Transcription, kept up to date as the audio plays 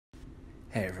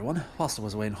Hey everyone, whilst I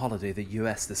was away on holiday, the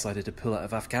US decided to pull out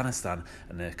of Afghanistan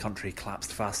and the country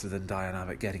collapsed faster than Diane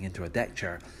Abbott getting into a deck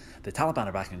chair. The Taliban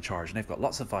are back in charge and they've got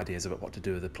lots of ideas about what to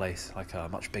do with the place, like a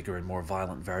much bigger and more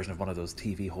violent version of one of those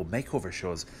TV home makeover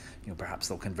shows. Perhaps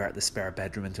they'll convert the spare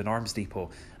bedroom into an arms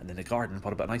depot, and in the garden,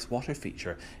 what about a nice water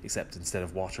feature? Except instead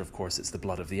of water, of course, it's the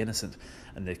blood of the innocent.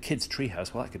 And the kids'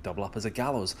 treehouse, well, that could double up as a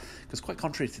gallows, because quite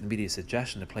contrary to the media's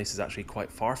suggestion, the place is actually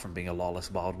quite far from being a lawless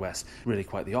Wild West. Really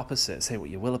quite the opposite. Say what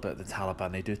you will about the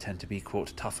Taliban, they do tend to be,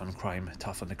 quote, tough on crime,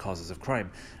 tough on the causes of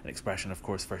crime. An expression, of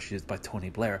course, first used by Tony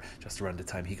Blair just around the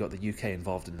time he got the UK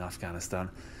involved in Afghanistan.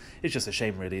 It's just a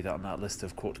shame, really, that on that list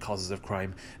of, quote, causes of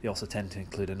crime, they also tend to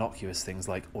include innocuous things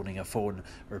like owning a phone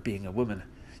or being a woman.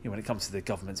 When it comes to the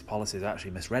government's policies, I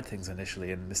actually misread things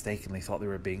initially and mistakenly thought they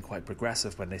were being quite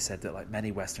progressive when they said that, like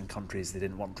many Western countries, they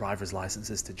didn't want driver's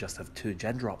licenses to just have two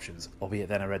gender options. Albeit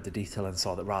then I read the detail and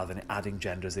saw that rather than adding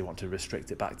genders, they want to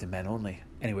restrict it back to men only.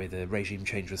 Anyway, the regime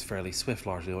change was fairly swift,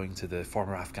 largely owing to the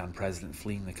former Afghan president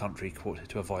fleeing the country, quote,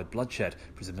 to avoid bloodshed,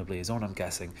 presumably his own, I'm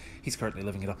guessing. He's currently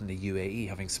living it up in the UAE,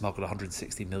 having smuggled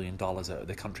 $160 million out of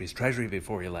the country's treasury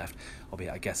before he left,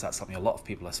 albeit I guess that's something a lot of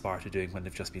people aspire to doing when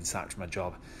they've just been sacked from a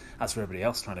job. As for everybody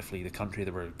else trying to flee the country,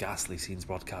 there were ghastly scenes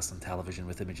broadcast on television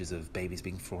with images of babies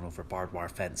being thrown over barbed wire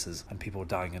fences and people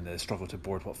dying in the struggle to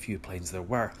board what few planes there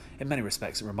were. In many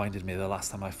respects, it reminded me of the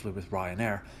last time I flew with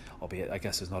Ryanair, albeit I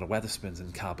guess there's not a Wetherspoons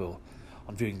in Kabul.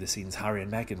 On viewing the scenes, Harry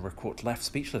and Meghan were, quote, left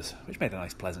speechless, which made a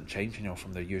nice pleasant change,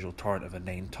 from their usual torrent of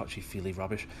inane, touchy-feely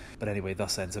rubbish. But anyway,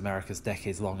 thus ends America's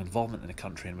decades-long involvement in the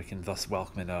country, and we can thus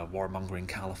welcome in a warmongering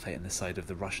caliphate on the side of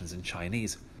the Russians and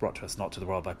Chinese, brought to us not to the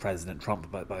world by President Trump,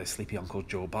 but by sleepy Uncle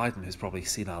Joe Biden, who's probably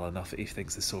senile enough that he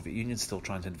thinks the Soviet Union's still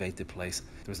trying to invade the place.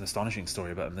 There was an astonishing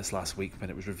story about him this last week when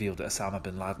it was revealed that Osama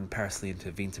bin Laden personally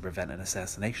intervened to prevent an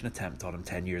assassination attempt on him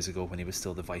 10 years ago when he was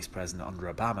still the vice president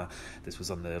under Obama. This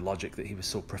was on the logic that he was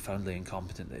so profoundly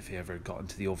incompetent that if he ever got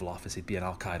into the Oval Office, he'd be an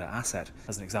Al-Qaeda asset.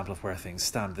 As an example of where things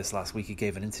stand, this last week he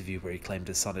gave an interview where he claimed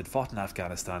his son had fought in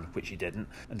Afghanistan, which he didn't,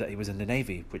 and that he was in the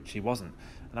Navy, which he wasn't.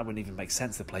 And that wouldn't even make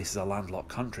sense. The place is a landlocked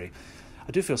country.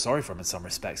 I do feel sorry for him in some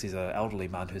respects. He's an elderly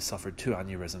man who's suffered 2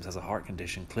 aneurysms, has a heart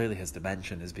condition, clearly has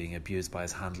dementia, and is being abused by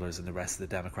his handlers and the rest of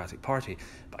the Democratic Party.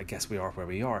 But I guess we are where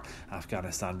we are.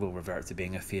 Afghanistan will revert to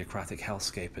being a theocratic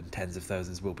hellscape and tens of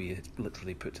thousands will be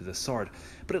literally put to the sword.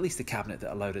 But at least the cabinet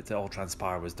that allowed it to all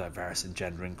transpire was diverse and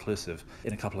gender inclusive.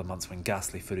 In a couple of months, when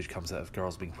ghastly footage comes out of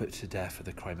girls being whipped to death for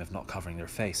the crime of not covering their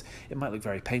face, it might look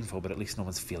very painful, but at least no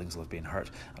one's feelings will have been hurt,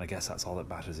 and I guess that's all that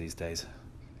matters these days.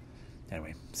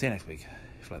 Anyway, see you next week.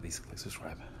 If you like these, click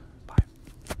subscribe.